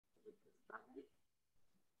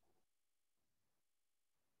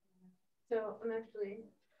So I'm actually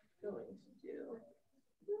going to do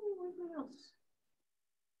what else?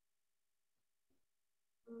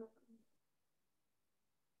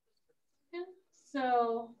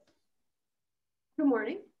 So, good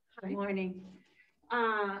morning. Hi. Good morning.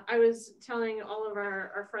 I was telling all of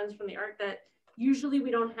our friends from the ARK that usually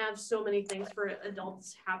we don't have so many things for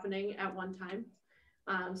adults happening at one time.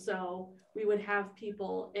 So we would have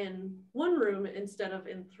people in one room instead of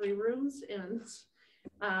in 3 rooms. And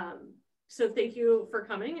so thank you for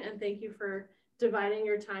coming, and thank you for dividing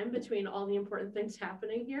your time between all the important things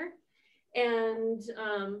happening here. And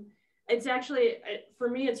it's actually, for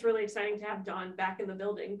me, it's really exciting to have Dawn back in the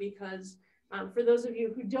building because for those of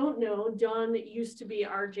you who don't know, Dawn used to be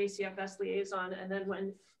our JCFS liaison. And then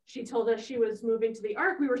when she told us she was moving to the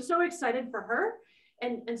ARK, we were so excited for her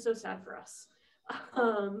and so sad for us.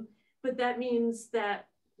 But that means that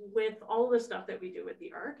with all the stuff that we do with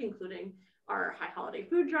the ARK, including our high holiday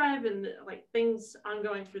food drive and like things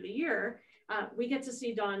ongoing through the year, we get to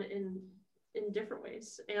see Dawn in different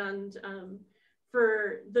ways. And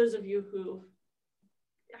for those of you who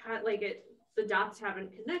had the dots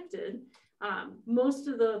haven't connected, most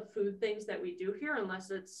of the food things that we do here,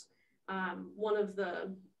 unless it's one of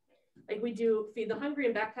the, like we do Feed the Hungry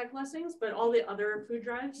and backpack blessings, but all the other food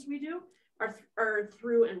drives we do are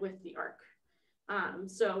through and with the ARK.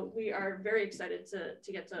 So we are very excited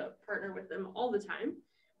to get to partner with them all the time.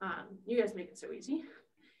 You guys make it so easy.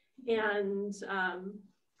 And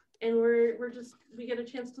we get a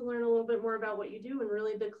chance to learn a little bit more about what you do and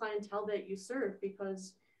really the clientele that you serve,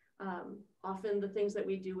 because often the things that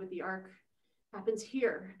we do with the ARK happens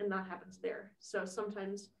here and not happens there. So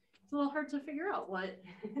sometimes it's a little hard to figure out what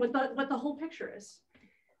the whole picture is.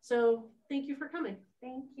 So thank you for coming.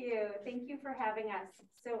 Thank you. Thank you for having us.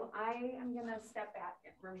 So I am going to step back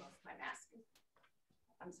and remove my mask.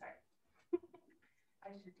 I'm sorry. I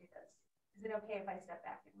should do this. Is it okay if I step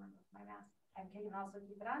back and remove my mask? I can also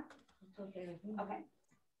keep it on? It's okay. Okay.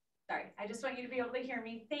 Sorry. I just want you to be able to hear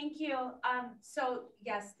me. Thank you. So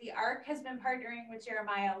yes, the ARK has been partnering with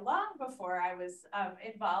Jeremiah long before I was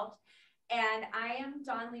involved. And I am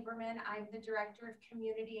Dawn Lieberman. I'm the Director of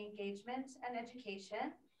Community Engagement and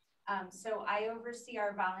Education. So I oversee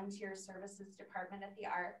our volunteer services department at the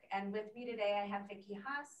ARK. And with me today, I have Vicki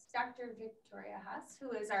Haas, Dr. Victoria Haas,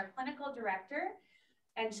 who is our clinical director.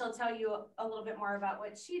 And she'll tell you a little bit more about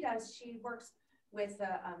what she does. She works with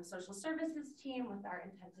the social services team with our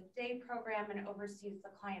intensive day program and oversees the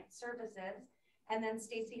client services. And then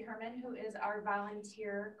Stacy Herman, who is our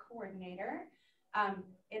volunteer coordinator.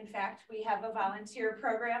 In fact, we have a volunteer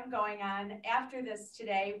program going on after this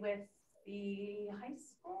today with the high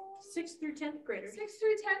school? 6th through 10th graders. 6th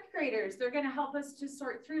through 10th graders. They're going to help us to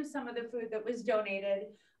sort through some of the food that was donated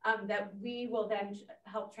that we will then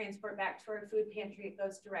help transport back to our food pantry. It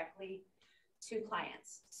goes directly to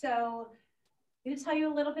clients. So I'm going to tell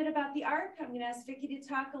you a little bit about the ARK. I'm going to ask Vicki to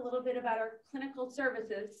talk a little bit about our clinical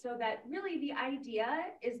services, so that really the idea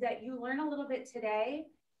is that you learn a little bit today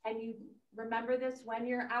and you remember this when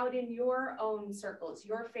you're out in your own circles,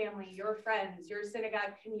 your family, your friends, your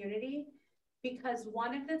synagogue community. Because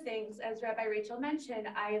one of the things, as Rabbi Rachel mentioned,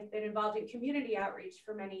 I have been involved in community outreach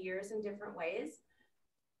for many years in different ways.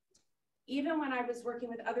 Even when I was working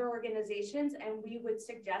with other organizations and we would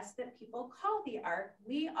suggest that people call the ARK,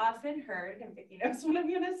 we often heard, and Vicki knows what I'm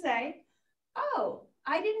going to say, oh,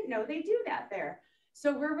 I didn't know they do that there.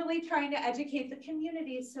 So we're really trying to educate the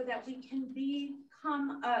community so that we can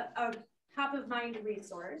become a top of mind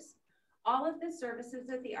resource. All of the services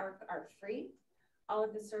at the ARK are free. All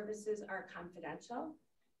of the services are confidential.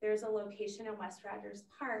 There's a location in West Rogers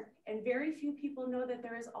Park, and very few people know that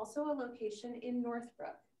there is also a location in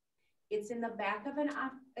Northbrook. It's in the back of an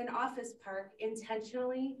office park,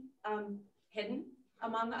 intentionally hidden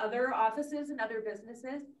among other offices and other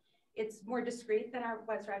businesses. It's more discreet than our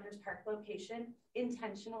West Rogers Park location,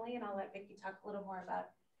 intentionally, and I'll let Vicki talk a little more about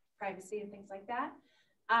privacy and things like that.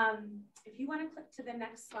 If you want to click to the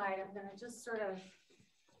next slide, I'm going to just sort of,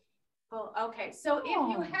 well, okay. So if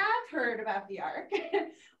you have heard about the ARK,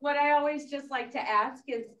 what I always just like to ask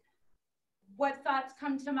is, what thoughts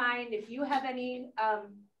come to mind? If you have any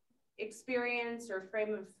experience or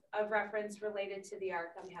frame of reference related to the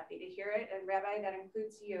ARK, I'm happy to hear it. And Rabbi, that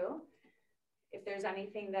includes you. If there's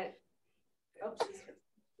anything that, oh, she's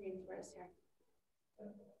reading for us here.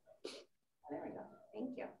 There we go.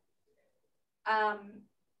 Thank you.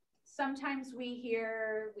 Sometimes we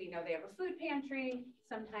hear, we know they have a food pantry.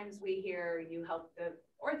 Sometimes we hear you help the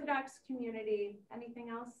Orthodox community. Anything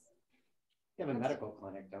else? You have a medical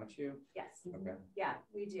clinic, don't you? Yes. Okay. Yeah,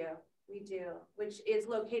 we do. We do, which is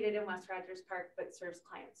located in West Rogers Park, but serves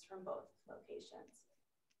clients from both locations.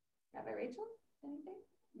 Rabbi Rachel, anything?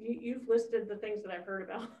 You've listed the things that I've heard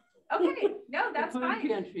about. Okay, no, that's Food fine.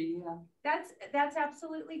 pantry, yeah. That's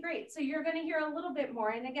absolutely great. So you're going to hear a little bit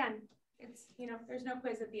more. And again, it's, you know, there's no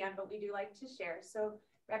quiz at the end, but we do like to share. So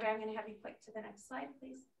Rabbi, I'm going to have you click to the next slide,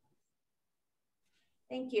 please.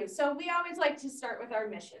 Thank you. So we always like to start with our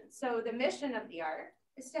mission. So the mission of the ARK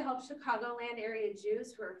is to help Chicagoland area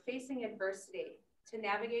Jews who are facing adversity to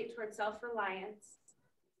navigate toward self-reliance.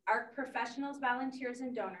 ARK professionals, volunteers,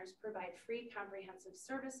 and donors provide free comprehensive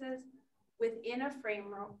services within a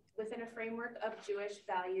framework of Jewish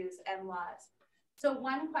values and laws. So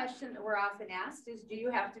one question that we're often asked is, do you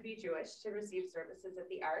have to be Jewish to receive services at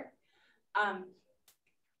the ARK?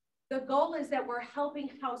 The goal is that we're helping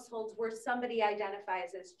households where somebody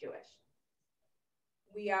identifies as Jewish.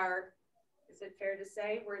 We are, is it fair to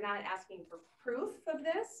say, we're not asking for proof of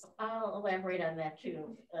this? I'll elaborate on that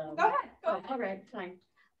too. Go ahead. All right, fine.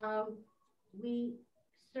 We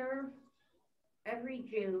serve every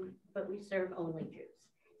Jew, but we serve only Jews.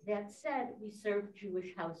 That said, we serve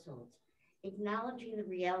Jewish households. Acknowledging the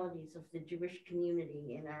realities of the Jewish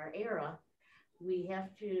community in our era, we have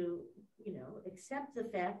to, you know, accept the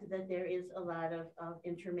fact that there is a lot of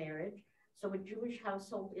intermarriage. So a Jewish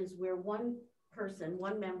household is where one person,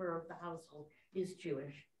 one member of the household is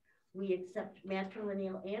Jewish. We accept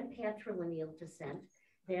matrilineal and patrilineal descent.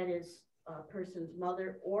 That is, a person's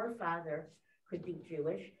mother or father could be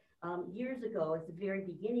Jewish. Years ago, at the very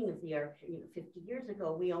beginning of the ARK, 50 years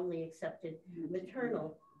ago, we only accepted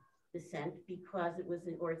maternal descent because it was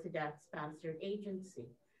an Orthodox sponsored agency.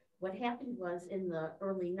 What happened was in the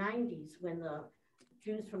early 90s, when the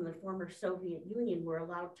Jews from the former Soviet Union were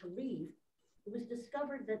allowed to leave, it was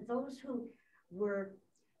discovered that those who were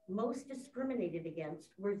most discriminated against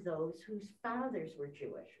were those whose fathers were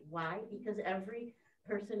Jewish. Why? Because every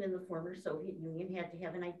person in the former Soviet Union had to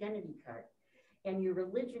have an identity card, and your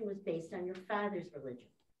religion was based on your father's religion.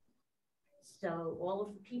 So all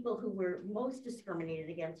of the people who were most discriminated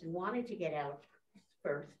against and wanted to get out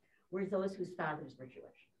first were those whose fathers were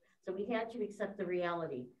Jewish. So we had to accept the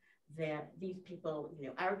reality that these people,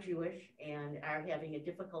 are Jewish and are having a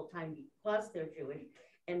difficult time because they're Jewish,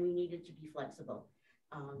 and we needed to be flexible.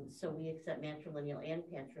 So we accept matrilineal and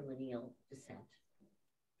patrilineal descent.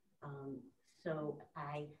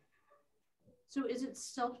 So is it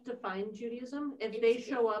self-defined Judaism? If they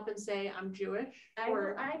show up and say, I'm Jewish?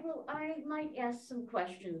 I might ask some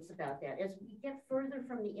questions about that. As we get further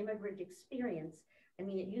from the immigrant experience, I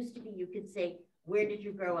mean, it used to be you could say, where did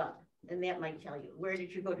you grow up? And that might tell you. Where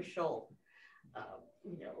did you go to shul?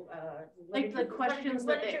 Like the questions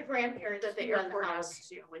that your grandparents that the airport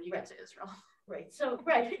asks you when you get to Israel. Right. So,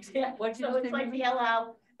 right, exactly. So it's like the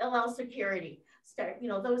LL security. Start,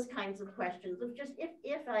 those kinds of questions of just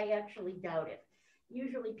if I actually doubt it.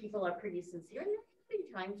 Usually people are pretty sincere. And there have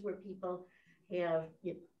been times where people have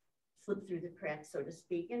slipped through the cracks, so to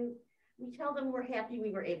speak. And we tell them we're happy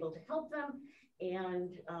we were able to help them and,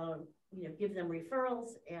 give them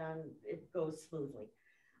referrals, and it goes smoothly.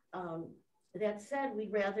 That said,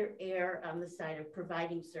 we'd rather err on the side of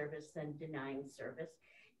providing service than denying service.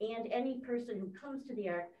 And any person who comes to the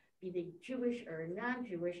ARK, be they Jewish or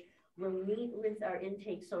non-Jewish, will meet with our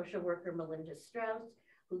intake social worker, Melinda Strauss,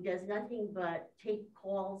 who does nothing but take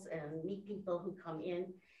calls and meet people who come in.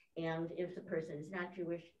 And if the person is not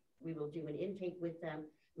Jewish, we will do an intake with them,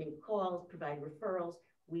 make calls, provide referrals.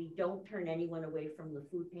 We don't turn anyone away from the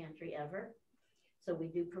food pantry ever. So we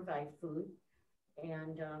do provide food.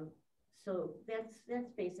 And so that's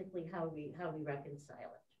basically how we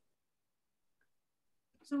reconcile it.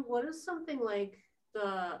 So what is something like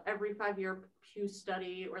the every 5-year Pew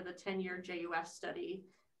study or the 10-year JUS study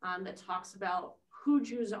that talks about who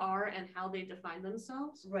Jews are and how they define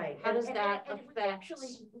themselves? Right. How does that affect?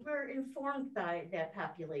 Actually, we're informed by that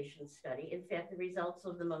population study. In fact, the results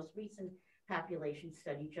of the most recent population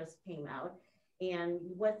study just came out. And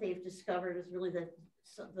what they've discovered is really that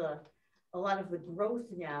a lot of the growth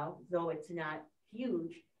now, though it's not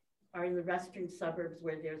huge, are in the western suburbs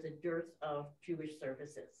where there's a dearth of Jewish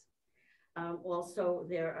services. Also,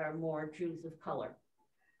 there are more Jews of color,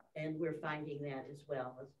 and we're finding that as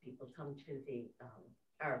well as people come to the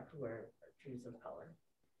ARK who are Jews of color.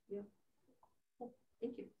 Yeah. Well,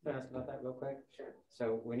 thank you. Can I ask about that real quick? Sure.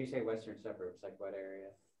 So when you say western suburbs, like what area?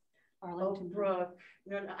 Arlington. Oak Brook.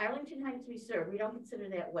 No, Arlington Heights we serve. We don't consider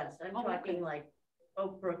that west. I'm talking okay. like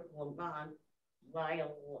Oak Brook, Lamont,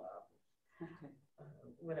 Lyle. Okay.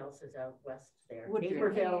 What else is out west there? Woodbury.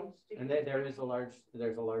 Naperville. And there's a large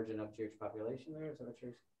enough Jewish population there. Is that what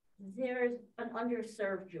you're? There's an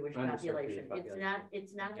underserved Jewish Underserved population. Jewish population.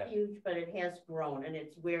 It's not Okay. huge, but it has grown, and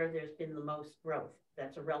it's where there's been the most growth.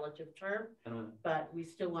 That's a relative term, but we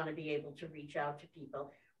still want to be able to reach out to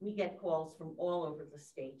people. We get calls from all over the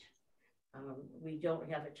state. We don't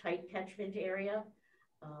have a tight catchment area,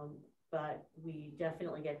 but we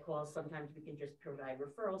definitely get calls. Sometimes we can just provide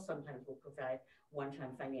referrals. Sometimes we'll provide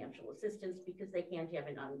one-time financial assistance because they can't have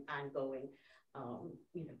an ongoing,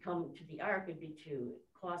 come to the ARK would be too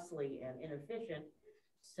costly and inefficient.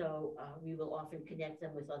 So we will often connect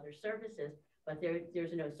them with other services, but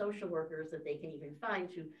there's no social workers that they can even find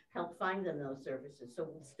to help find them those services. So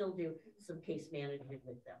we'll still do some case management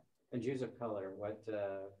with them. And Jews of color, what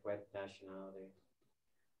nationality?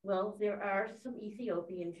 Well, there are some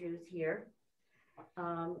Ethiopian Jews here.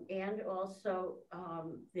 And also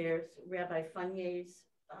there's Rabbi Funnye's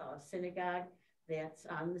synagogue that's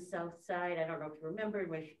on the south side. I don't know if you remember,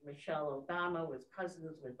 Michelle Obama was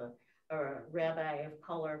cousins with a rabbi of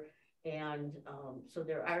color. And so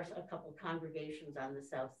there are a couple congregations on the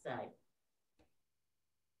south side.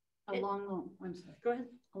 I'm sorry. Go ahead.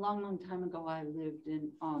 A long time ago, I lived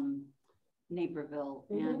in Naperville,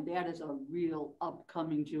 and that is a real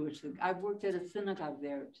upcoming Jewish thing. I've worked at a synagogue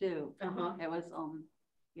there too. It was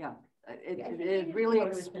yeah, it really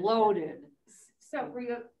exploded. So were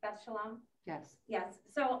you at Beth Shalom? Yes. Yes.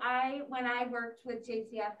 So when I worked with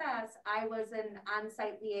JCFS, I was an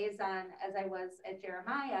on-site liaison as I was at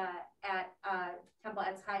Jeremiah at Temple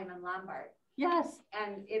Etz Chaim in Lombard. Yes.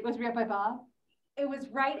 And it was Rabbi Bob. It was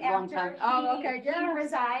right Long after time. he, Oh, okay. He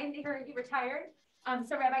resigned or he retired.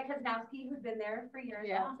 So Rabbi Koznowski, who'd been there for years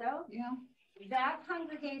also. Yeah. That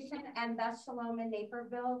congregation and Beth Shalom in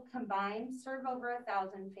Naperville combined serve over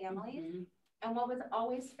 1,000 families. And what was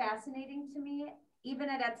always fascinating to me, even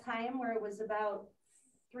at a time where it was about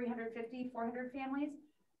 350, 400 families,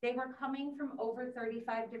 they were coming from over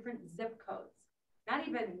 35 different zip codes, not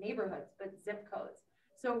even neighborhoods, but zip codes.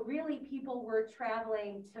 So really people were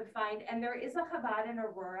traveling to find, and there is a Chabad in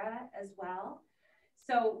Aurora as well.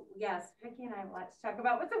 So yes, Vicki and I have a lot to talk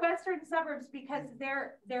about with the western suburbs because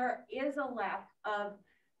there is a lack of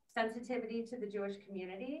sensitivity to the Jewish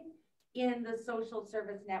community in the social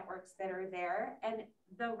service networks that are there. And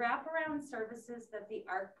the wraparound services that the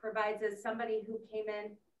ARK provides as somebody who came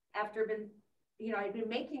in after I'd been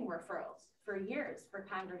making referrals for years for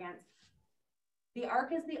congregants. The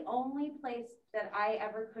ARK is the only place that I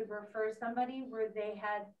ever could refer somebody where they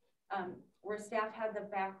had, where staff had the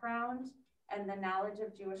background and the knowledge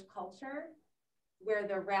of Jewish culture, where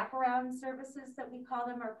the wraparound services that we call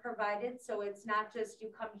them are provided. So it's not just you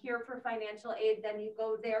come here for financial aid, then you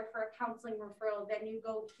go there for a counseling referral, then you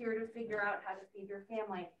go here to figure out how to feed your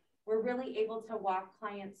family. We're really able to walk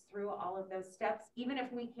clients through all of those steps, even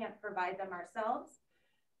if we can't provide them ourselves.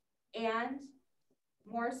 And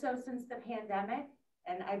more so since the pandemic,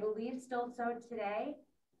 and I believe still so today,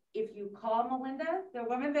 if you call Melinda, the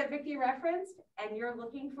woman that Vicki referenced, and you're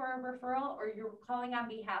looking for a referral or you're calling on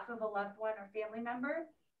behalf of a loved one or family member,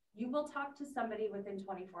 you will talk to somebody within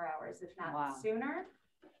 24 hours, if not sooner.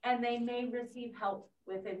 And they may receive help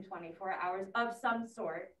within 24 hours of some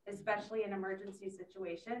sort, especially in emergency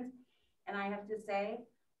situations. And I have to say,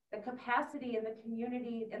 the capacity in the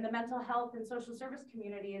community, in the mental health and social service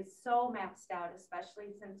community is so maxed out,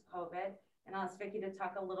 especially since COVID. And I'll ask Vicki to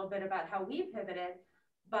talk a little bit about how we pivoted.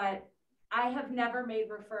 But I have never made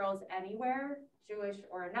referrals anywhere, Jewish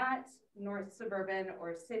or not, north suburban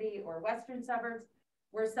or city or western suburbs,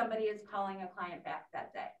 where somebody is calling a client back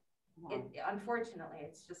that day. Unfortunately,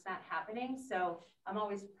 it's just not happening. So I'm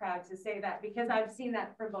always proud to say that because I've seen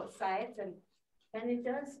that from both sides. And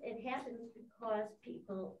it happens because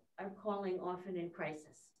people are calling often in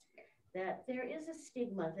crisis. That there is a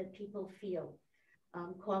stigma that people feel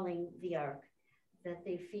calling the ARK. That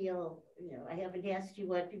they feel, I haven't asked you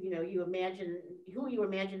what, you imagine, who you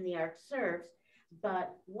imagine the ARK serves,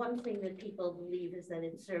 but one thing that people believe is that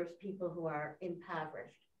it serves people who are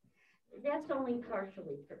impoverished. That's only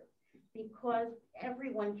partially true because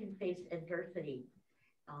everyone can face adversity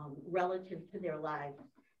relative to their lives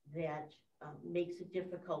that makes it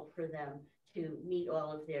difficult for them to meet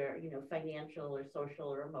all of their, financial or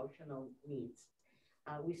social or emotional needs.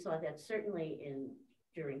 We saw that certainly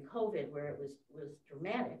during COVID, where it was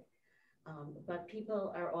dramatic, but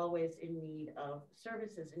people are always in need of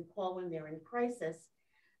services and call when they're in crisis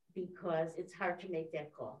because it's hard to make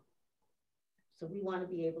that call. So we want to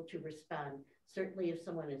be able to respond. Certainly if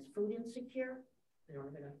someone is food insecure, they don't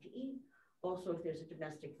have enough to eat. Also, if there's a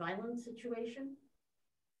domestic violence situation,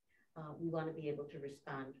 we want to be able to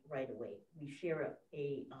respond right away. We share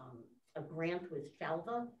a grant with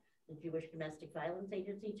Shalva, the Jewish Domestic Violence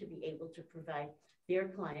Agency, to be able to provide their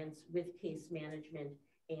clients with case management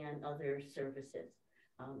and other services,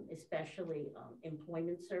 especially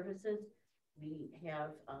employment services. We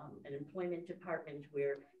have an employment department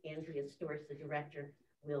where Andrea Storrs, the director,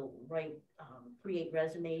 will create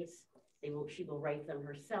resumes. She will write them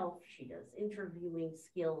herself. She does interviewing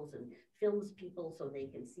skills and films people so they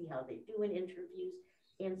can see how they do in interviews.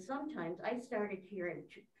 And sometimes I started here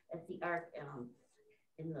at the ARK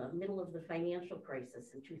in the middle of the financial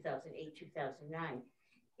crisis in 2008, 2009.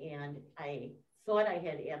 And I thought I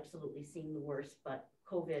had absolutely seen the worst, but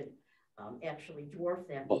COVID actually dwarfed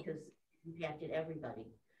that because it impacted everybody.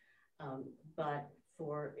 But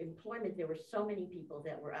for employment, there were so many people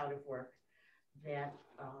that were out of work that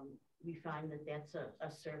we find that that's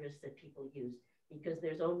a service that people use, because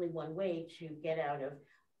there's only one way to get out of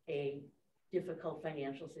a difficult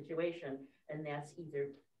financial situation, and that's either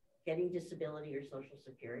getting disability or Social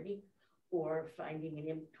Security or finding an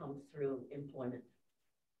income through employment.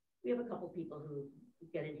 We have a couple people who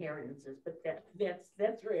get inheritances, but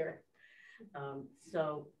that's rare.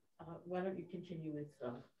 So why don't you continue with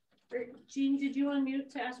Jean, did you unmute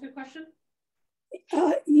to ask a question?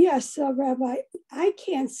 Yes, Rabbi, I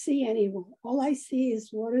can't see anyone. All I see is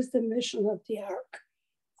what is the mission of the ARK.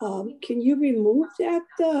 Can you remove that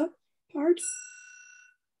part?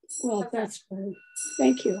 Well, that's fine.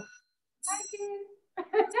 Thank you.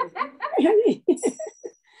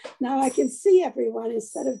 Now I can see everyone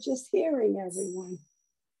instead of just hearing everyone.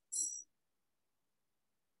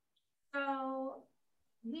 So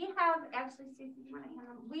we have, actually, Stacey, you want to hand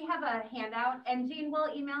them? We have a handout, and Jean will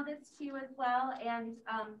email this to you as well, and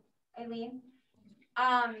Eileen,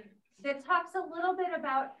 that talks a little bit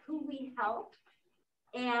about who we help.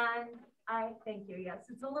 And thank you, yes,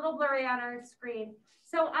 it's a little blurry on our screen.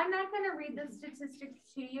 So I'm not going to read the statistics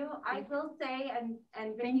to you. I will say,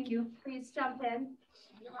 and thank you. Please jump in.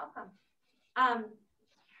 You're welcome.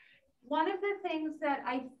 One of the things that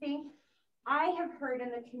I think I have heard in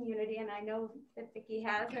the community, and I know that Vicki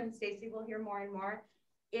has, and Stacey will hear more and more,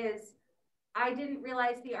 is I didn't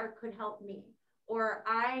realize the ARK could help me. Or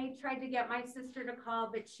I tried to get my sister to call,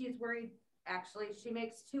 but she's worried, actually, she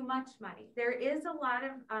makes too much money. There is a lot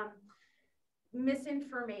of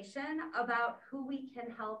misinformation about who we can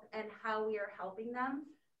help and how we are helping them.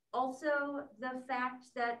 Also, the fact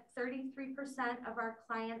that 33% of our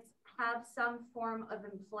clients have some form of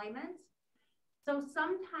employment. So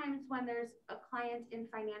sometimes when there's a client in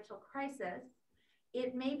financial crisis,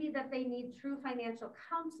 it may be that they need true financial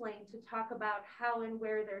counseling to talk about how and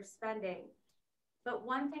where they're spending. But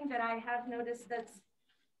one thing that I have noticed that's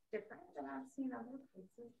different than I've seen other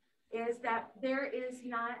places is that there is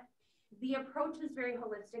not, the approach is very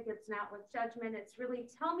holistic. It's not with judgment. It's really,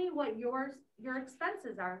 tell me what your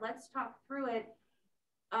expenses are. Let's talk through it.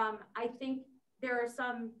 I think there are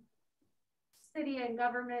some city and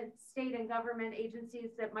government, state and government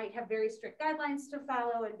agencies that might have very strict guidelines to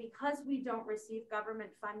follow. And because we don't receive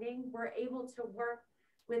government funding, we're able to work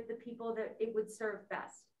with the people that it would serve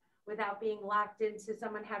best without being locked into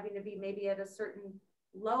someone having to be maybe at a certain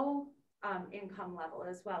low income level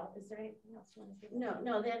as well. Is there anything else you want to say?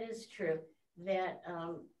 No, that is true, that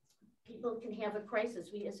people can have a crisis.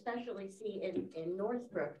 We especially see in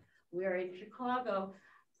Northbrook, where in Chicago,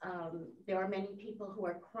 there are many people who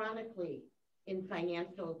are chronically in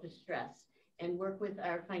financial distress and work with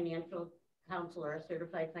our financial counselor, a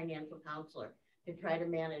certified financial counselor, to try to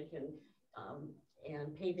manage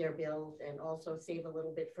and pay their bills and also save a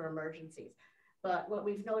little bit for emergencies. But what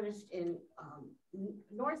we've noticed in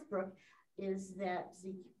Northbrook is that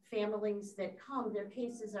the families that come, their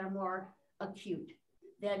cases are more acute.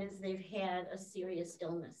 That is, they've had a serious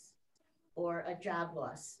illness or a job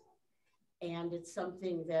loss. And it's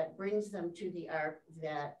something that brings them to the ARK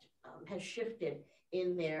that has shifted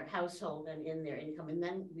in their household and in their income. And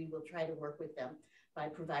then we will try to work with them by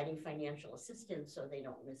providing financial assistance so they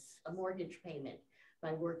don't miss a mortgage payment,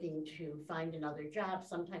 by working to find another job,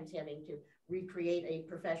 sometimes having to recreate a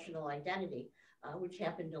professional identity, which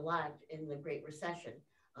happened a lot in the Great Recession,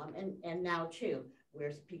 and now too,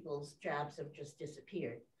 where people's jobs have just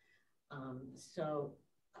disappeared. So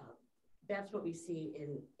that's what we see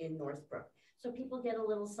in Northbrook. So people get a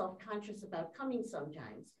little self-conscious about coming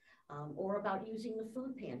sometimes, or about using the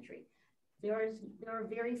food pantry. There are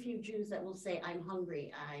very few Jews that will say, I'm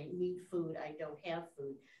hungry, I need food, I don't have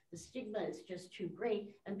food. The stigma is just too great,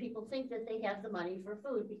 and people think that they have the money for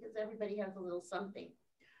food because everybody has a little something.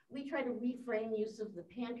 We try to reframe use of the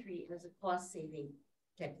pantry as a cost-saving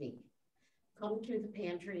technique. Come to the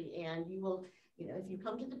pantry and you will, if you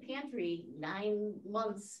come to the pantry 9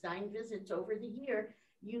 months, 9 visits over the year,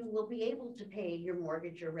 you will be able to pay your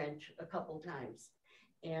mortgage or rent a couple times.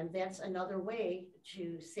 And that's another way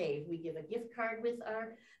to save. We give a gift card with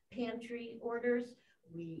our pantry orders.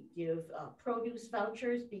 We give produce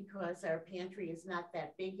vouchers because our pantry is not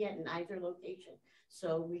that big yet in either location.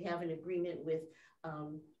 So we have an agreement with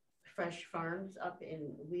Fresh Farms up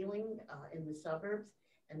in Wheeling in the suburbs,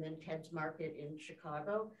 and then Ted's Market in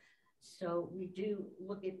Chicago. So we do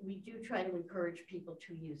try to encourage people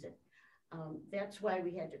to use it. That's why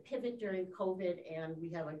we had to pivot during COVID, and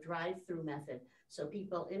we have a drive-through method. So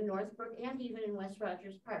people in Northbrook and even in West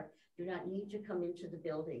Rogers Park do not need to come into the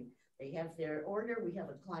building. They have their order. We have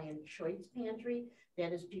a client choice pantry.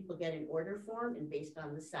 That is, people get an order form, and based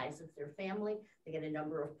on the size of their family, they get a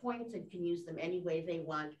number of points and can use them any way they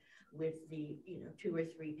want with the 2 or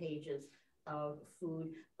 3 pages of food,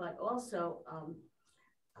 but also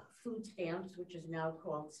food stamps, which is now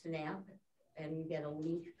called SNAP, and you get a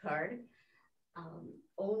link card,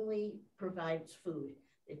 only provides food.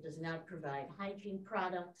 It does not provide hygiene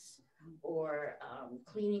products or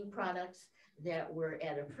cleaning products that were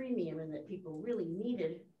at a premium and that people really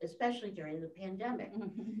needed, especially during the pandemic.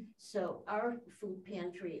 So our food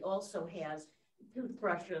pantry also has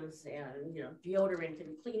toothbrushes and deodorant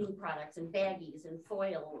and cleaning products and baggies and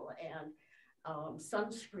foil and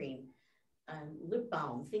sunscreen and lip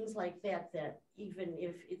balm, things like that, that even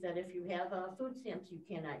if you have food stamps, you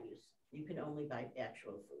cannot use. You can only buy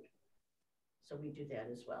actual food. So we do that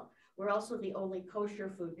as well. We're also the only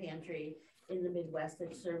kosher food pantry in the Midwest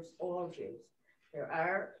that serves all Jews.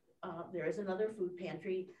 There is another food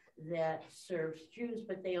pantry that serves Jews,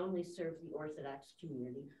 but they only serve the Orthodox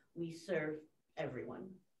community. We serve everyone.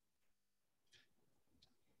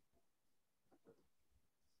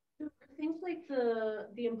 Things like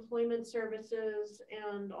the employment services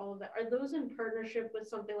and all of that, are those in partnership with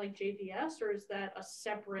something like JVS, or is that a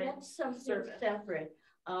separate That's something service? Separate.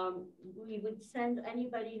 We would send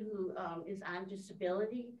anybody who is on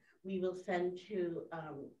disability, we will send to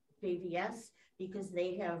JVS because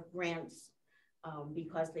they have grants,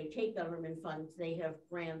 because they take government funds, they have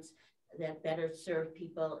grants that better serve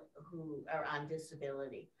people who are on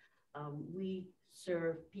disability. We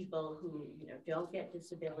serve people who don't get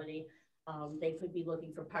disability. They could be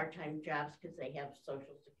looking for part-time jobs because they have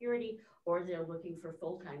Social Security, or they're looking for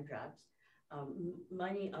full-time jobs.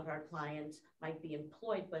 Many of our clients might be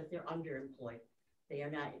employed, but they're underemployed. They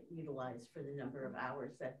are not utilized for the number of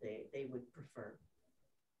hours that they would prefer.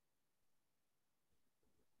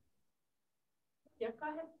 Yeah,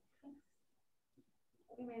 go ahead.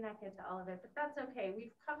 We may not get to all of it, but that's okay.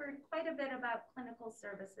 We've covered quite a bit about clinical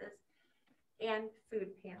services and food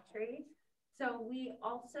pantry. So we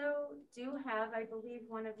also do have, I believe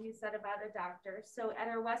one of you said about a doctor. So at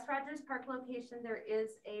our West Rogers Park location, there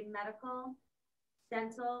is a medical,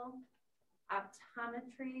 dental,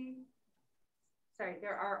 optometry. Sorry,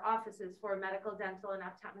 there are offices for medical, dental, and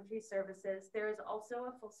optometry services. There is also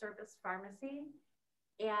a full service pharmacy.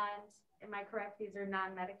 And am I correct? These are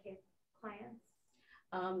non-Medicaid clients?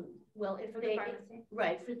 Well, if for they, the pharmacy?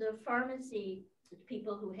 Right, for the pharmacy,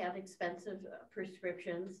 people who have expensive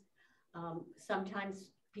prescriptions,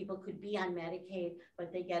 sometimes people could be on Medicaid,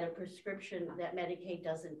 but they get a prescription that Medicaid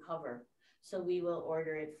doesn't cover. So we will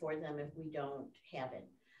order it for them if we don't have it.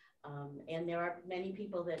 And there are many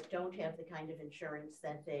people that don't have the kind of insurance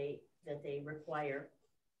that they require.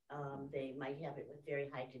 They might have it with very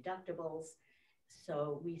high deductibles.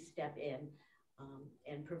 So we step in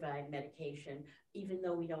and provide medication. Even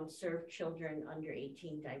though we don't serve children under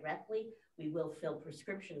 18 directly, we will fill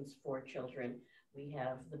prescriptions for children. We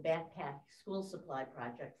have the Backpack School Supply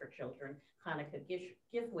Project for children. Hanukkah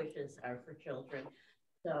gift wishes are for children.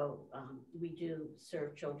 So we do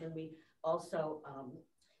serve children. We also,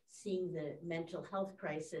 seeing the mental health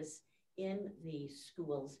crisis in the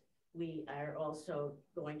schools, we are also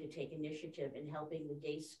going to take initiative in helping the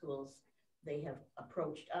day schools. They have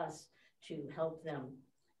approached us to help them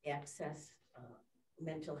access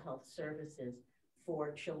mental health services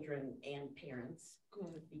for children and parents.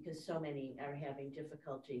 Good. Because so many are having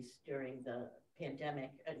difficulties during the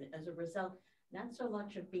pandemic. And as a result, not so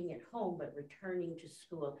much of being at home, but returning to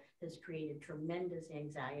school has created tremendous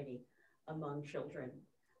anxiety among children.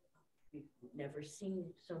 We've never seen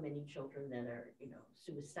so many children that are,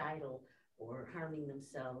 suicidal or harming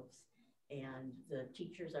themselves. And the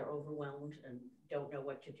teachers are overwhelmed and don't know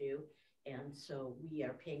what to do. And so we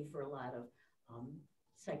are paying for a lot of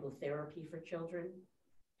psychotherapy for children,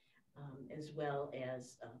 as well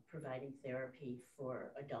as providing therapy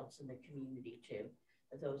for adults in the community too.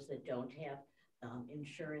 Those that don't have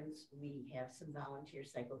insurance, we have some volunteer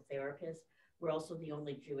psychotherapists. We're also the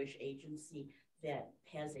only Jewish agency that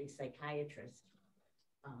has a psychiatrist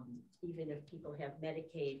Even if people have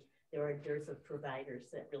Medicaid, there are a dearth of providers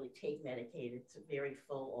that really take Medicaid. It's very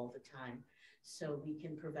full all the time. So we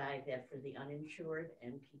can provide that for the uninsured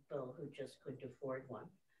and people who just couldn't afford one.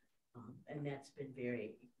 And that's been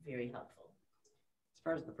very, very helpful. As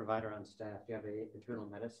far as the provider on staff, do you have a internal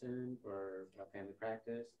medicine or a family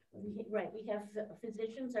practice? Right, we have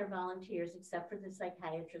physicians are volunteers except for the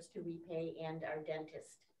psychiatrist who we pay and our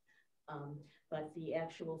dentist. But the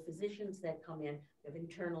actual physicians that come in, we have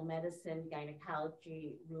internal medicine,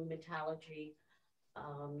 gynecology, rheumatology,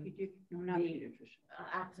 no, not pediatrician.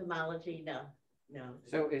 ophthalmology, no.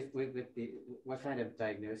 So with the, what kind of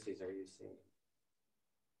diagnoses are you seeing?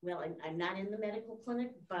 Well, I'm not in the medical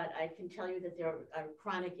clinic, but I can tell you that there are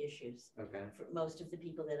chronic issues for most of the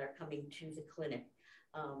people that are coming to the clinic,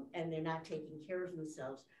 and they're not taking care of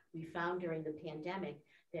themselves. We found during the pandemic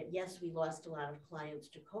that yes, we lost a lot of clients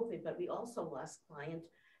to COVID, but we also lost clients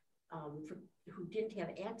who didn't have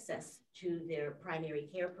access to their primary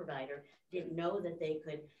care provider, didn't know that they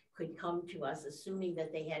could come to us, assuming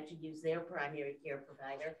that they had to use their primary care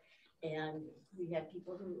provider. And we had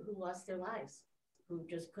people who lost their lives, who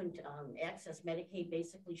just couldn't access Medicaid.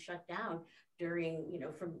 Basically shut down during,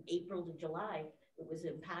 from April to July. It was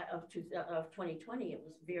of 2020. It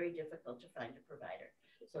was very difficult to find a provider.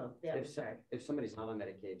 So that was hard. If somebody's not on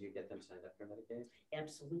Medicaid, do you get them signed up for Medicaid?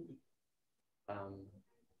 Absolutely.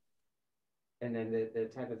 And then the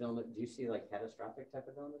type of illness, do you see like catastrophic type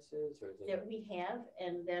of illnesses? Or is it... That we have,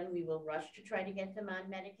 and then we will rush to try to get them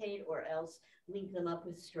on Medicaid or else link them up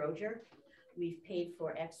with Stroger. We've paid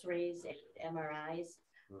for x-rays and MRIs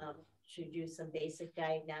to do some basic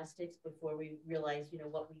diagnostics before we realize,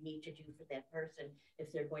 what we need to do for that person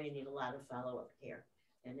if they're going to need a lot of follow-up care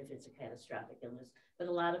and if it's a catastrophic illness. But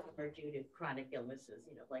a lot of them are due to chronic illnesses,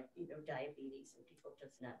 like diabetes and people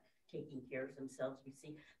just not taking care of themselves. We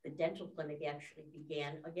see the dental clinic actually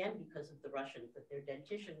began, again, because of the Russians, that their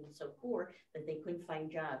dentition was so poor that they couldn't find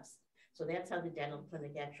jobs. So that's how the dental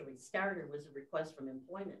clinic actually started, was a request from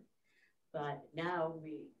employment. But now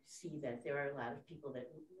we see that there are a lot of people that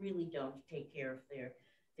really don't take care of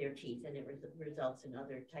their teeth, and it results in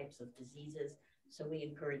other types of diseases. So we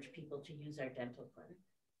encourage people to use our dental clinic.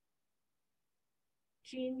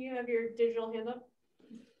 Jean, you have your digital hand up?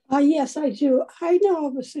 Yes, I do. I know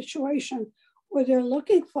of a situation where they're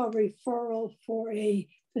looking for referral for a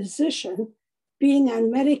physician. Being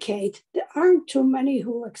on Medicaid, there aren't too many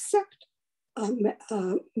who accept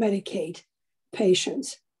Medicaid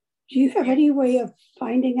patients. Do you have any way of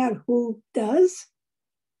finding out who does?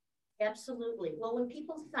 Absolutely. Well, when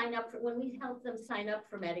people sign up when we help them sign up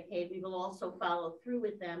for Medicaid, we will also follow through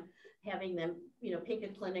with them, having them, pick a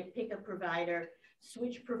clinic, pick a provider,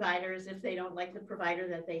 switch providers if they don't like the provider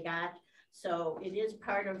that they got. So it is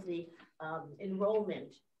part of the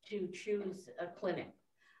enrollment to choose a clinic.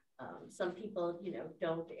 Some people,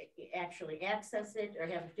 don't actually access it or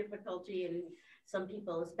have difficulty, and some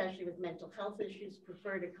people, especially with mental health issues,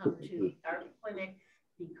 prefer to come to our clinic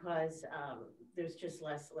because there's just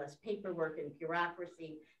less paperwork and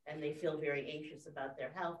bureaucracy, and they feel very anxious about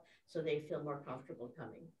their health, so they feel more comfortable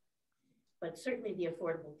coming. But certainly the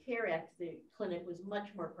Affordable Care Act, the clinic was much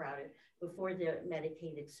more crowded before the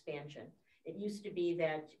Medicaid expansion. It used to be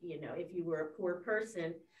that, if you were a poor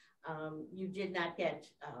person, you did not get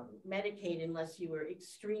Medicaid unless you were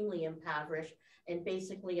extremely impoverished and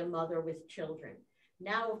basically a mother with children.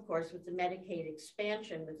 Now, of course, with the Medicaid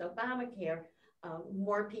expansion, with Obamacare,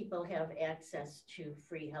 more people have access to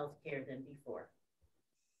free health care than before.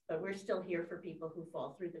 But we're still here for people who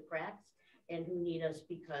fall through the cracks and who need us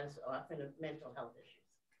because often of mental health issues.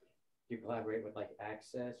 Do you collaborate with like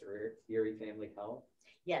Access or Erie Family Health?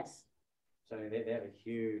 Yes. So they have a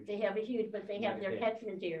huge... They have a huge, but they have their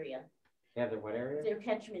catchment area. They have their what area? Their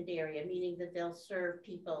catchment area, meaning that they'll serve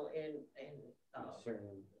people in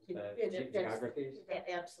certain geographies?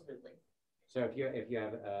 Absolutely. So if you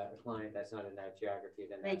have a client that's not in that geography,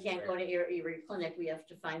 then they can't go to Erie Clinic. We have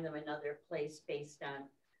to find them another place based on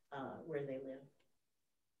where they live.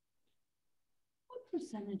 What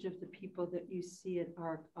percentage of the people that you see at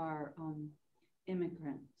ARK are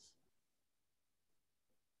immigrants?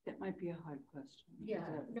 That might be a hard question. Yeah,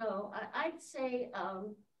 no, I'd say,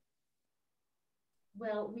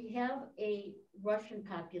 well, we have a Russian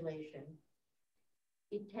population.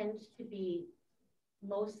 It tends to be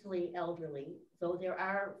mostly elderly, though there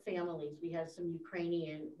are families. We have some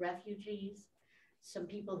Ukrainian refugees, some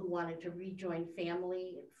people who wanted to rejoin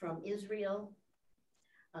family from Israel,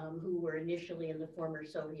 who were initially in the former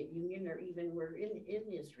Soviet Union or even were in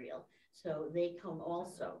Israel. So they come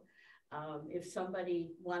also. If somebody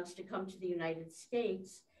wants to come to the United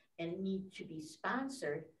States and need to be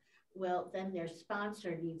sponsored, well, then their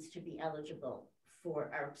sponsor needs to be eligible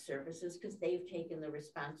for ARK services because they've taken the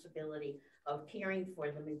responsibility of caring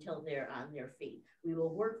for them until they're on their feet. We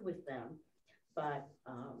will work with them, but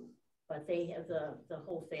they have the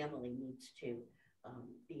whole family needs to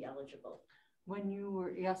be eligible. When you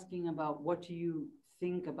were asking about what do you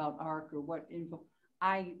think about ARK or what info,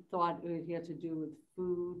 I thought it had to do with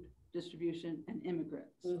food distribution and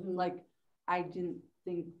immigrants. Mm-hmm. Like, I didn't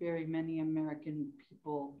think very many American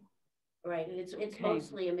people. Right, and it's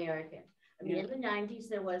mostly American. I mean, Yeah. in the 90s,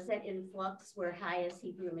 there was that influx where Highest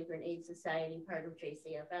Hebrew Immigrant Aid Society, part of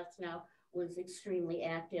JCFS now, was extremely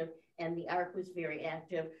active, and the ARK was very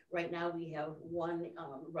active. Right now, we have one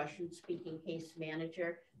Russian-speaking case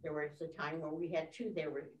manager. There was a time where we had two, there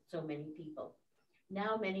were so many people.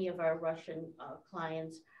 Now, many of our Russian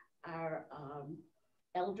clients are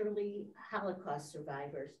elderly Holocaust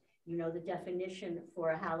survivors. You know, the definition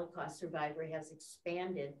for a Holocaust survivor has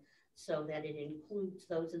expanded so that it includes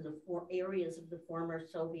those in the four areas of the former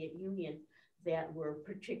Soviet Union that were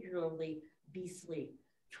particularly beastly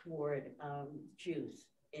toward Jews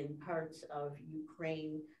in parts of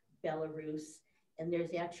Ukraine, Belarus, and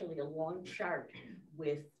there's actually a long chart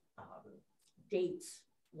with dates,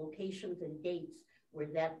 locations and dates where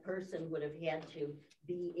that person would have had to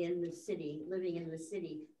be in the city, living in the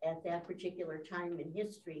city at that particular time in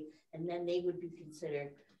history, and then they would be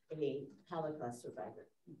considered a Holocaust survivor.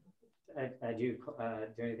 Do you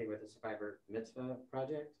do anything with the Survivor Mitzvah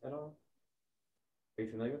project at all? Are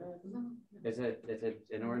you familiar with that? No. It's an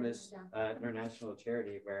enormous international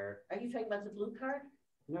charity where. Are you talking about the blue card?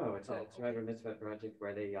 No, it's a Survivor Mitzvah project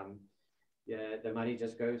where they the money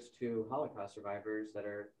just goes to Holocaust survivors that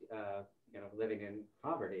are living in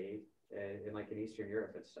poverty in like in Eastern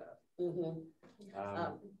Europe and stuff. Mm-hmm.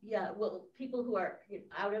 Yeah, well, people who are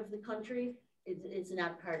out of the country, it's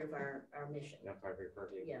not part of our mission. Not part of your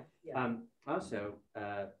purview. Yeah. Also,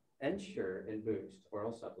 Ensure and Boost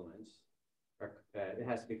oral supplements are, it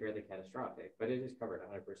has to be fairly catastrophic, but it is covered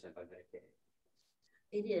 100% by Medicaid.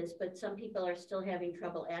 It is, but some people are still having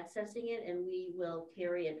trouble accessing it, and we will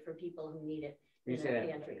carry it for people who need it. You say that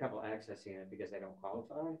pantry. A couple accessing it because they don't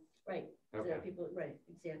qualify? Right. Okay. People, right,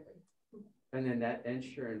 exactly. And then that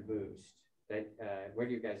Ensure and Boost, that where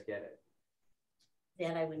do you guys get it?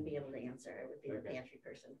 That I wouldn't be able to answer. I would be the pantry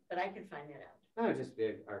person, but I could find that out. No, just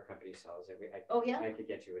our company sells it. I could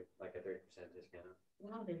get you like a 30% discount.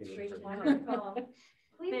 Wow, that's great. Wonderful.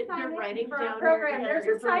 Please sign They're in writing for down our program. your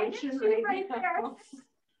There's a sign information right right there. now.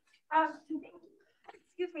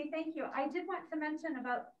 Excuse me, thank you. I did want to mention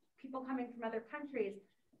about people coming from other countries.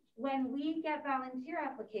 When we get volunteer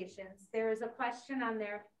applications, there is a question on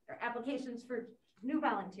there, or applications for new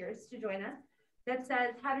volunteers to join us, that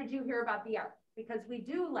says, how did you hear about the ARK? Because we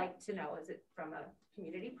do like to know, is it from a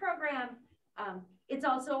community program? It's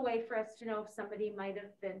also a way for us to know if somebody might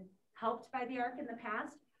have been helped by the ARK in the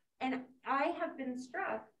past. And I have been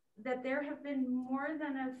struck that there have been more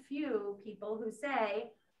than a few people who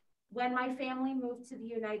say, when my family moved to the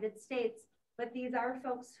United States, but these are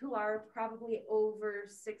folks who are probably over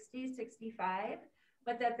 60, 65,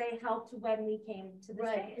 but that they helped when we came to the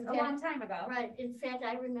States a long time ago. Right. In fact,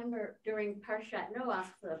 I remember during Parshat Noah,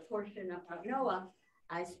 the portion of Noah,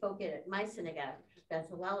 I spoke at my synagogue,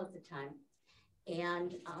 Bezalel at the time,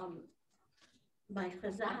 and my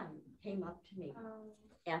chazan came up to me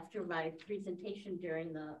after my presentation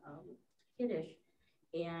during the Kiddush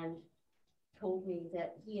and told me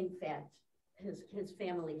that he, in fact, his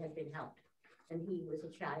family had been helped, and he was a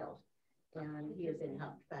child, and he had been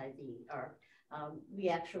helped by the ARK. We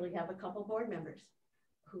actually have a couple board members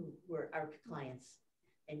who were ARK clients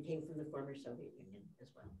and came from the former Soviet Union as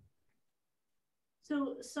well.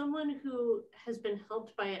 So someone who has been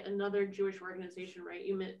helped by another Jewish organization, right?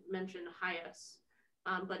 You mentioned Highest,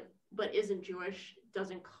 but isn't Jewish,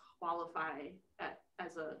 doesn't qualify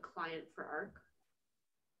as a client for ARK?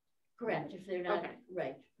 Correct, if they're not, okay.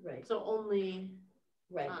 Right. So only.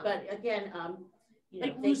 Right, but again,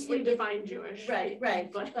 like loosely defined Jewish. Right.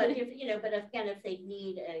 But if they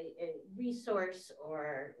need a resource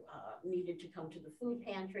or needed to come to the food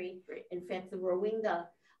pantry, right. In fact, the Rohingya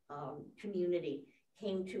community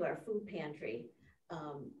came to our food pantry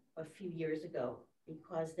a few years ago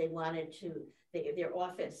because they wanted to, their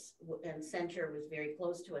office and center was very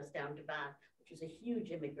close to us down to Bonn, which is a huge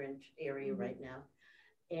immigrant area right now.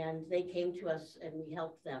 And they came to us and we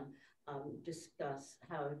helped them discuss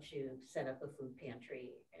how to set up a food pantry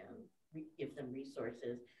and give them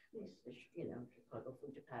resources, Chicago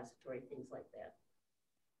Food Depository, things like that.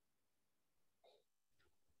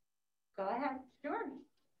 Go ahead, sure.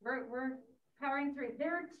 We're powering through.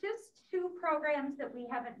 There are just 2 programs that we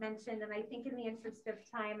haven't mentioned, and I think in the interest of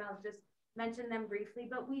time, I'll just mention them briefly,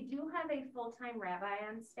 but we do have a full-time rabbi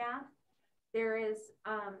on staff. There is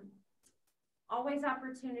always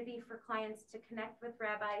opportunity for clients to connect with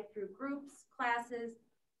rabbi through groups, classes.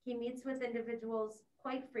 He meets with individuals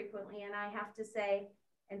quite frequently, and I have to say,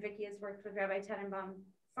 and Vicki has worked with Rabbi Tenenbaum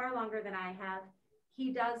far longer than I have,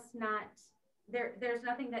 he does not, there's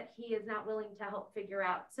nothing that he is not willing to help figure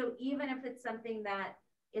out. So even if it's something that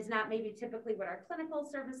is not maybe typically what our clinical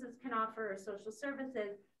services can offer or social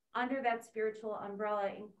services, under that spiritual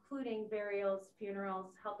umbrella, including burials, funerals,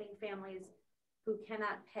 helping families who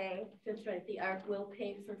cannot pay. That's right. The ARK will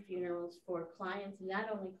pay for funerals for clients, not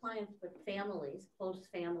only clients, but families, close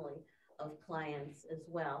family of clients as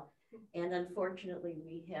well. And unfortunately,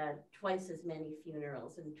 we had twice as many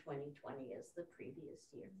funerals in 2020 as the previous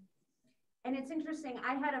year. And it's interesting,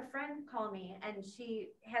 I had a friend call me, and she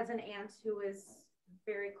has an aunt who is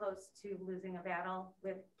very close to losing a battle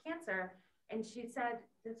with cancer. And she said,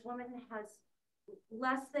 this woman has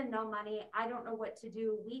less than no money. I don't know what to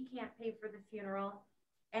do. We can't pay for the funeral.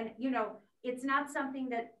 And, you know, it's not something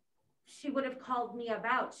that she would have called me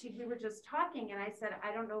about. We were just talking, and I said,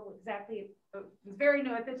 I don't know exactly, it was very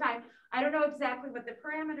new at the time. I don't know exactly what the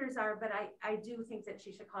parameters are, but I do think that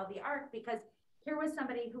she should call the ARK, because here was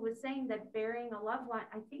somebody who was saying that burying a loved one,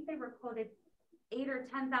 I think they were quoted $8,000 or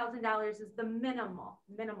 $10,000 is the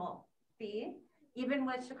minimal fee, even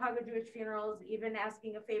with Chicago Jewish Funerals, even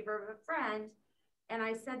asking a favor of a friend. And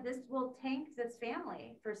I said, this will tank this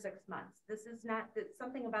family for 6 months. This is not,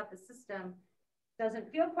 something about the system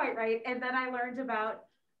doesn't feel quite right. And then I learned about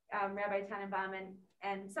Rabbi Tenenbaum,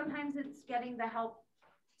 and sometimes it's getting the help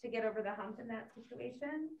to get over the hump in that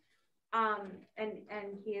situation.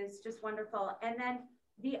 And he is just wonderful. And then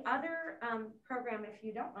the other program, if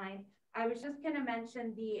you don't mind, I was just going to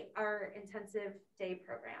mention our intensive day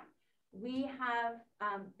program. We have,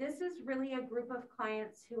 this is really a group of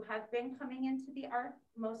clients who have been coming into the ARK.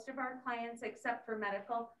 Most of our clients, except for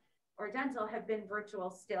medical or dental, have been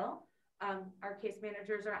virtual still. Our case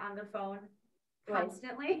managers are on the phone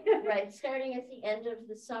constantly. Right. Starting at the end of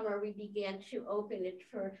the summer, we began to open it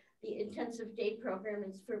for the intensive day program.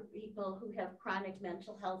 Is for people who have chronic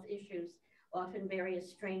mental health issues, often very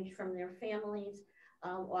estranged from their families,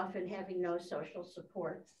 often having no social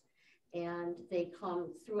supports. And they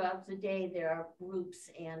come throughout the day. There are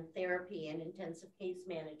groups and therapy and intensive case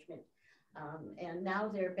management. And now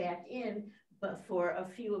they're back in, but for a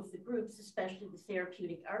few of the groups, especially the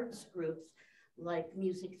therapeutic arts groups, like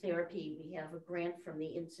music therapy, we have a grant from the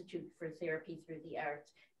Institute for Therapy through the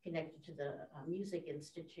Arts connected to the Music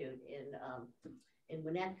Institute in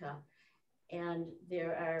Winnetka. And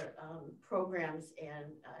there are programs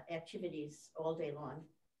and activities all day long.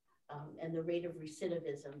 And the rate of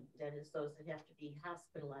recidivism, that is those that have to be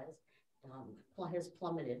hospitalized, has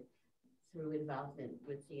plummeted through involvement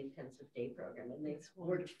with the intensive day program. And they've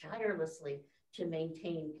worked tirelessly to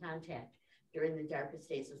maintain contact during the darkest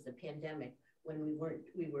days of the pandemic, when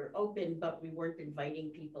we were open, but we weren't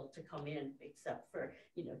inviting people to come in except for,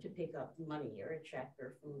 you know, to pick up money or a check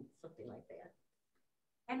or food, something like that.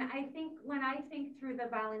 And I think when I think through the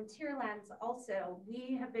volunteer lens also,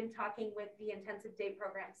 we have been talking with the intensive day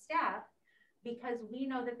program staff, because we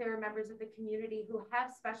know that there are members of the community who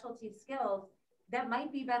have specialty skills that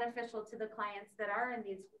might be beneficial to the clients that are in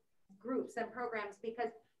these groups and programs,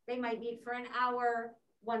 because they might meet for an hour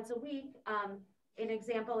once a week. An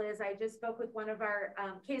example is, I just spoke with one of our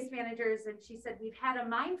case managers, and she said, we've had a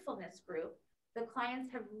mindfulness group. The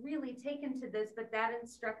clients have really taken to this, but that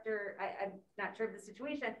instructor, I'm not sure of the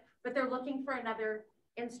situation, but they're looking for another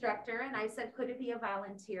instructor. And I said, could it be a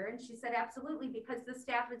volunteer? And she said, absolutely, because the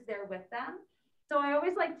staff is there with them. So I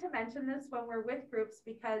always like to mention this when we're with groups,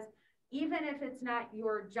 because even if it's not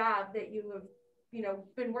your job that you have, you know,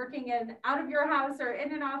 been working in out of your house or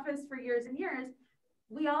in an office for years and years,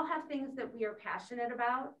 we all have things that we are passionate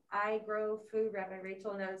about. I grow food. Rabbi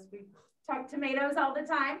Rachel knows we talk tomatoes all the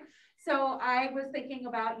time. So I was thinking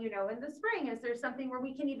about, you know, in the spring, is there something where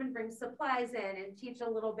we can even bring supplies in and teach a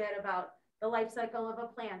little bit about the life cycle of a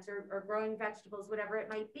plant or growing vegetables, whatever it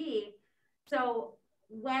might be. So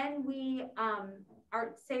when we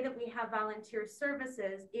say that we have volunteer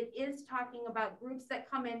services, it is talking about groups that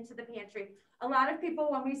come into the pantry. A lot of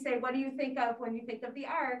people, when we say, what do you think of when you think of the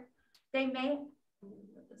ARK, they may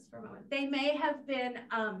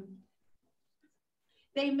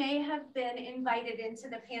have been invited into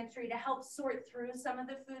the pantry to help sort through some of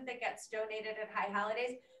the food that gets donated at high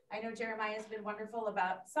holidays. I know Jeremiah has been wonderful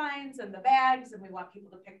about signs and the bags, and we want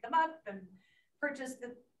people to pick them up and purchase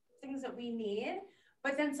the things that we need.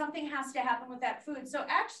 but then something has to happen with that food. So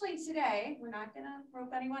actually today, we're not gonna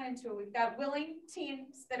rope anyone into it. We've got willing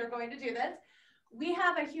teams that are going to do this. We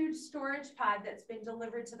have a huge storage pod that's been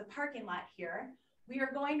delivered to the parking lot here. We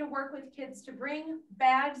are going to work with kids to bring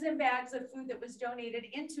bags and bags of food that was donated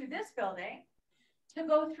into this building, to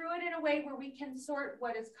go through it in a way where we can sort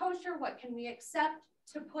what is kosher, what can we accept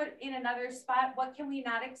to put in another spot, what can we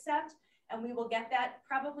not accept, and we will get that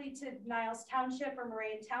probably to Niles Township or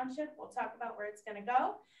Moraine Township. We'll talk about where it's gonna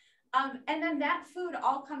go. And then that food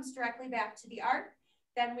all comes directly back to the ARK.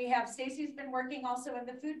 Then we have, Stacy's been working also in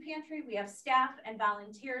the food pantry. We have staff and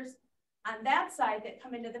volunteers on that side that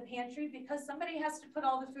come into the pantry because somebody has to put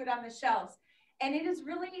all the food on the shelves. And it is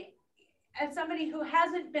really, as somebody who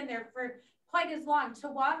hasn't been there for quite as long, to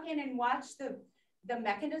walk in and watch the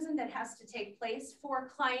mechanism that has to take place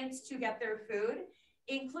for clients to get their food,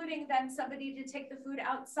 including then somebody to take the food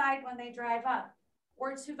outside when they drive up,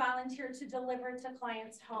 or to volunteer to deliver to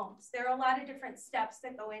clients' homes. There are a lot of different steps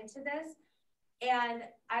that go into this. And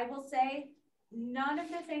I will say, none of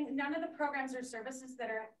the programs or services that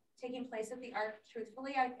are taking place at the ARK,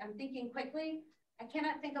 truthfully, I'm thinking quickly, I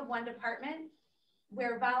cannot think of one department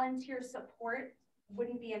where volunteer support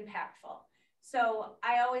wouldn't be impactful. So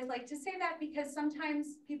I always like to say that because sometimes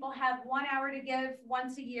people have 1 hour to give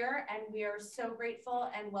once a year, and we are so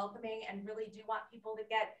grateful and welcoming and really do want people to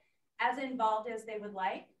get as involved as they would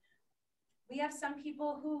like. We have some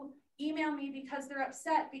people who email me because they're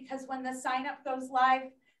upset because when the sign up goes live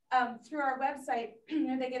through our website,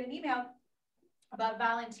 they get an email about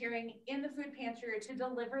volunteering in the food pantry or to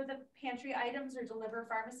deliver the pantry items or deliver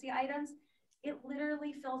pharmacy items. It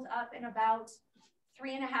literally fills up in about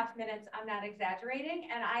 3.5 minutes. I'm not exaggerating.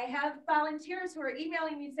 And I have volunteers who are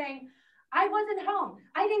emailing me saying, I wasn't home.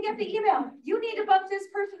 I didn't get the email. You need to book this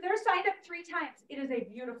person. They're signed up 3 times. It is a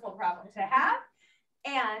beautiful problem to have.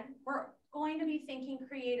 And we're going to be thinking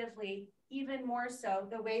creatively, even more so.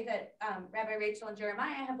 The way that Rabbi Rachel and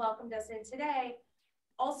Jeremiah have welcomed us in today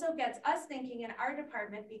also gets us thinking in our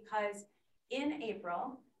department, because in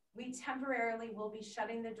April, we temporarily will be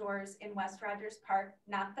shutting the doors in West Rogers Park,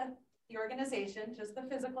 not the organization, just the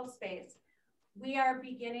physical space. We are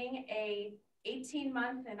beginning a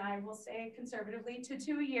 18-month, and I will say conservatively to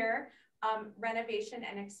 2-year renovation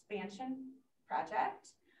and expansion project.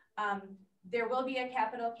 There will be a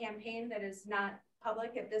capital campaign that is not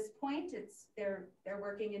public at this point. They're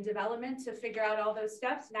working in development to figure out all those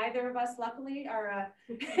steps. Neither of us, luckily, are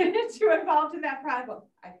too involved in that problem.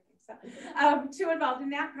 I think so. Too involved in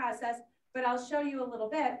that process, but I'll show you a little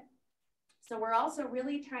bit. So we're also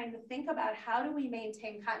really trying to think about how do we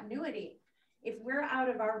maintain continuity if we're out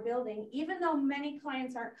of our building, even though many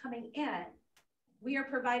clients aren't coming in. We are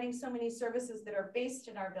providing so many services that are based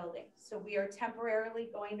in our building. So we are temporarily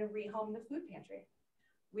going to rehome the food pantry.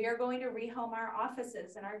 We are going to rehome our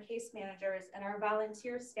offices and our case managers and our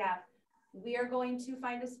volunteer staff. We are going to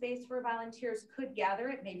find a space where volunteers could gather.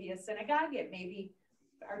 It may be a synagogue, it may be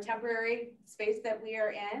our temporary space that we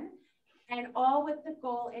are in, and all with the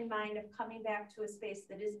goal in mind of coming back to a space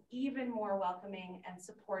that is even more welcoming and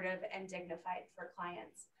supportive and dignified for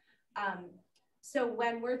clients. So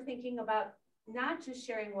when we're thinking about not just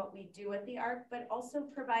sharing what we do at the ARK, but also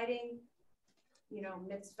providing,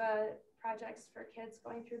 mitzvah projects for kids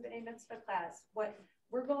going through B'nai Mitzvah class. What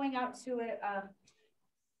we're going out to it, I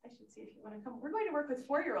should see if you want to come. We're going to work with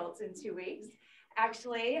 4-year-olds in 2 weeks,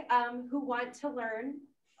 actually, who want to learn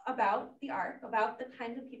about the ARK, about the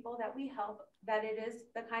kinds of people that we help, that it is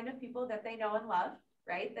the kind of people that they know and love,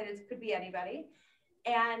 right? That it could be anybody.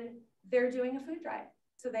 And they're doing a food drive.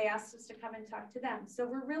 So they asked us to come and talk to them. So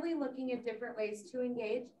we're really looking at different ways to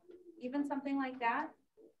engage. Even something like that,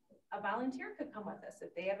 a volunteer could come with us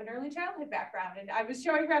if they have an early childhood background. And I was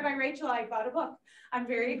showing Rabbi Rachel, I bought a book. I'm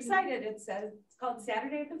very excited. It's called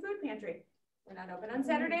Saturday at the Food Pantry. We're not open on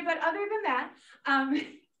Saturday, but other than that,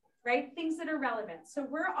 right, things that are relevant. So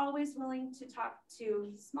we're always willing to talk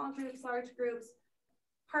to small groups, large groups,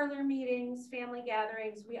 parlor meetings, family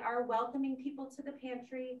gatherings. We are welcoming people to the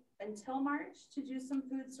pantry until March to do some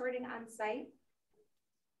food sorting on site.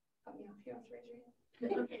 Cut me off, you have to raise your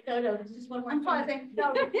hand. No, just one more. I'm pausing.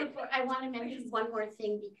 No, I want to mention one more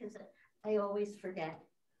thing because I always forget.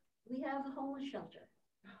 We have a homeless shelter.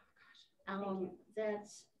 Oh, gosh.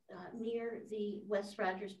 That's near the West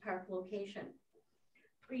Rogers Park location.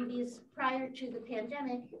 Prior to the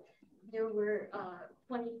pandemic, there were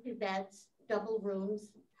 22 beds, double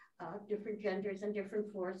rooms, different genders and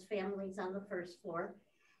different floors, families on the first floor.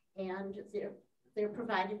 And they're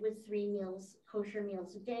provided with 3 meals, kosher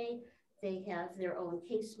meals a day. They have their own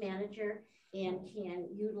case manager and can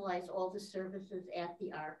utilize all the services at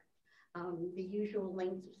the ARK. The usual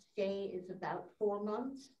length of stay is about 4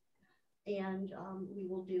 months. And we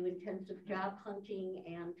will do intensive job hunting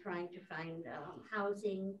and trying to find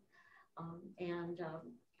housing.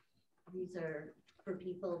 These are for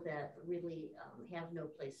people that really have no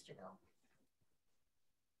place to go.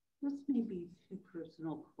 This may be two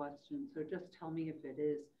personal questions, so just tell me if it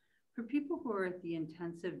is. For people who are at the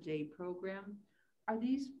intensive day program, are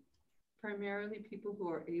these primarily people who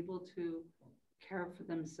are able to care for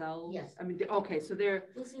themselves? Yes. I mean, okay, so they're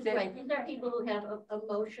right. These are people who have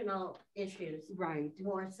emotional issues, right,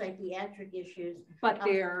 more psychiatric issues, but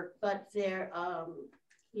they're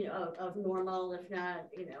you know, of normal, if not,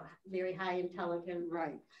 you know, very high intelligence.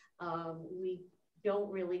 right. We don't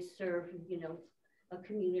really serve, you know, a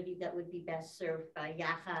community that would be best served by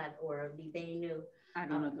Yachad or Libenu. I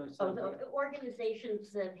don't know those.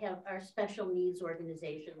 Organizations that are special needs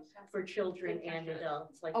organizations for children and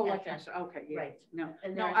adults, like like okay, yeah. Right. No,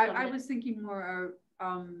 I was thinking more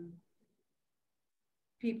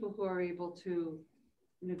people who are able to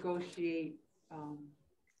negotiate.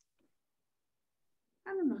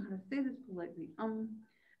 I don't know how to say this politely. I'm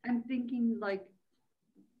thinking like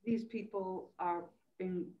these people are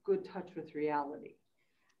in good touch with reality,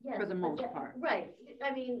 yes, for the most part. Right.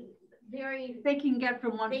 I mean, they can get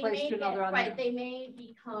from one place to another. Right. They may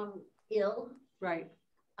become ill. Right.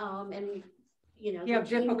 And you know, you have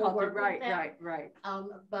difficulty. Right.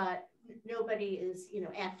 But nobody is, you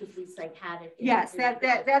know, actively psychotic. Yes, that's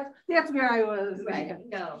where I was. Right.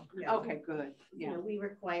 No. Okay, good. Yeah. You know, we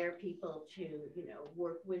require people to, you know,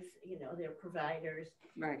 work with, you know, their providers,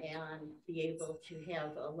 right, and be able to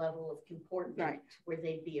have a level of comportment, right, where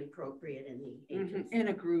they'd be appropriate in the agency. In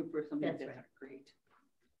a group or something. That's right. Great.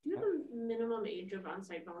 Do you have a minimum age of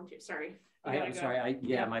on-site volunteers? Sorry. I'm sorry.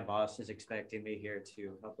 Yeah, my boss is expecting me here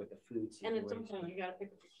to help with the food situation. And at some point, you got to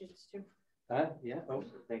pick up the kids too. Yeah. Oh,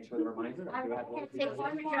 thanks for the reminder. I can take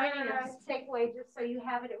one more takeaway just so you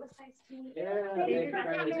have it. It was nice to meet you. Yeah.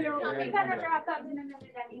 We better wrap up in a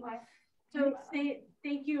minute anyway. So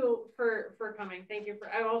thank you for coming. Thank you for.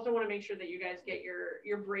 I also want to make sure that you guys get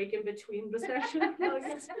your break in between the sessions.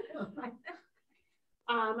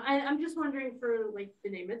 I'm just wondering for like the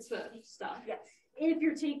name mitzvah stuff. Yes. If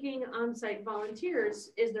you're taking on-site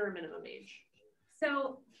volunteers, is there a minimum age?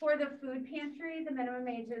 So for the food pantry, the minimum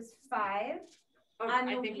age is 5 on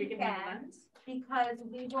the weekends, because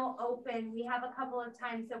we will open. We have a couple of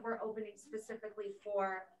times that we're opening specifically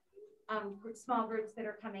for small groups that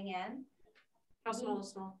are coming in. How small is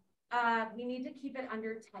small? We need to keep it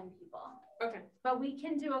under 10 people. Okay. But we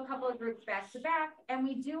can do a couple of groups back to back, and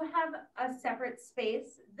we do have a separate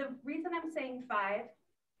space. The reason I'm saying 5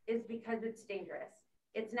 is because it's dangerous.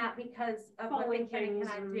 It's not because of what they can and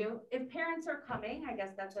cannot do. If parents are coming, I guess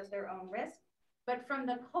that's at their own risk. But from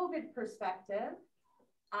the COVID perspective,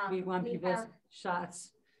 we want people's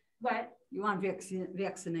shots. What? You want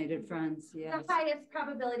vaccinated friends, yes. The highest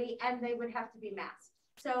probability, and they would have to be masked.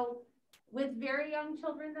 So with very young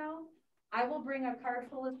children though, I will bring a car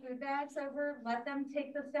full of food bags over, let them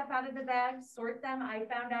take the stuff out of the bags, sort them. I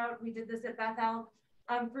found out, we did this at Bethel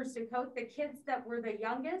for Sukkot. The kids that were the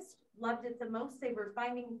youngest loved it the most. They were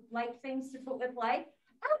finding like things to put with like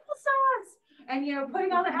applesauce, and you know,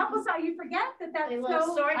 putting all the applesauce. You forget that that's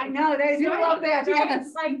so. Sorting. I know they do love that.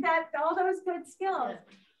 Yes. Like that, all those good skills.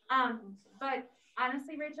 Yeah. But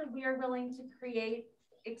honestly, Rachel, we are willing to create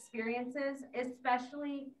experiences,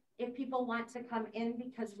 especially if people want to come in,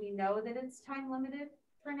 because we know that it's time limited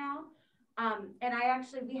for now.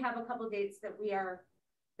 And we have a couple dates that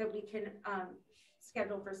we can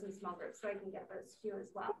schedule for some small groups, so I can get those to you as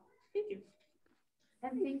well. Thank you.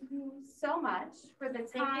 And thank you so much for the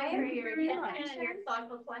time. Thank you for your attention and your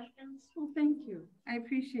thoughtful questions. Well, thank you. I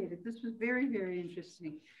appreciate it. This was very, very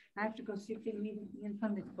interesting. I have to go see if they need me in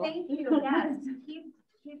Sunday school. Thank you. Yes.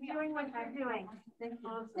 Keep doing what you're doing. Thank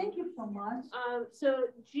you. Thank you so much. So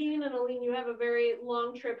Jean and Aline, you have a very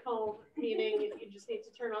long trip home, meaning you just need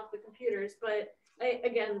to turn off the computers. But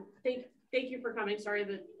again, thank you for coming. Sorry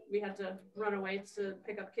that we had to run away to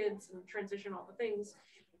pick up kids and transition all the things.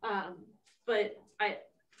 But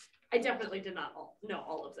I definitely did not know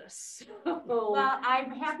all of this. Well,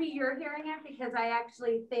 I'm happy you're hearing it, because I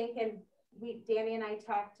actually think, and Danny and I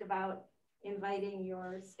talked about inviting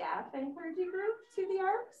your staff and clergy group to the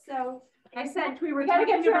ARK. So I said we were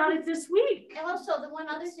talking about it this week. And also, the one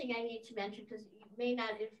other thing I need to mention, because you may not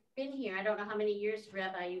have been here, I don't know how many years,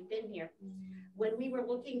 Rabbi, you've been here. When we were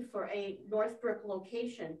looking for a Northbrook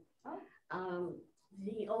location,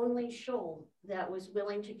 the only shul that was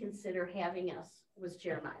willing to consider having us was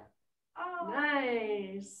Jeremiah. Oh,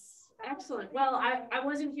 nice. Excellent. Well, I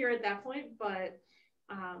wasn't here at that point, but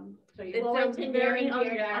So you It's well, it's something very very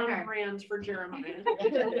dear to our on heart. brand for Jeremiah.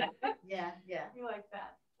 Yeah, yeah. We like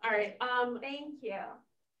that. All right. Thank you.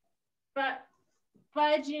 But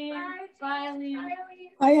bye, Jean. Bye, Lee.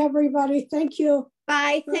 Bye, everybody. Thank you.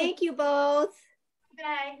 Bye. Thank you both.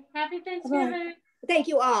 Bye. Happy Thanksgiving. Thank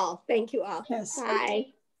you all. Thank you all. Yes. Bye.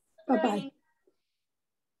 Bye-bye.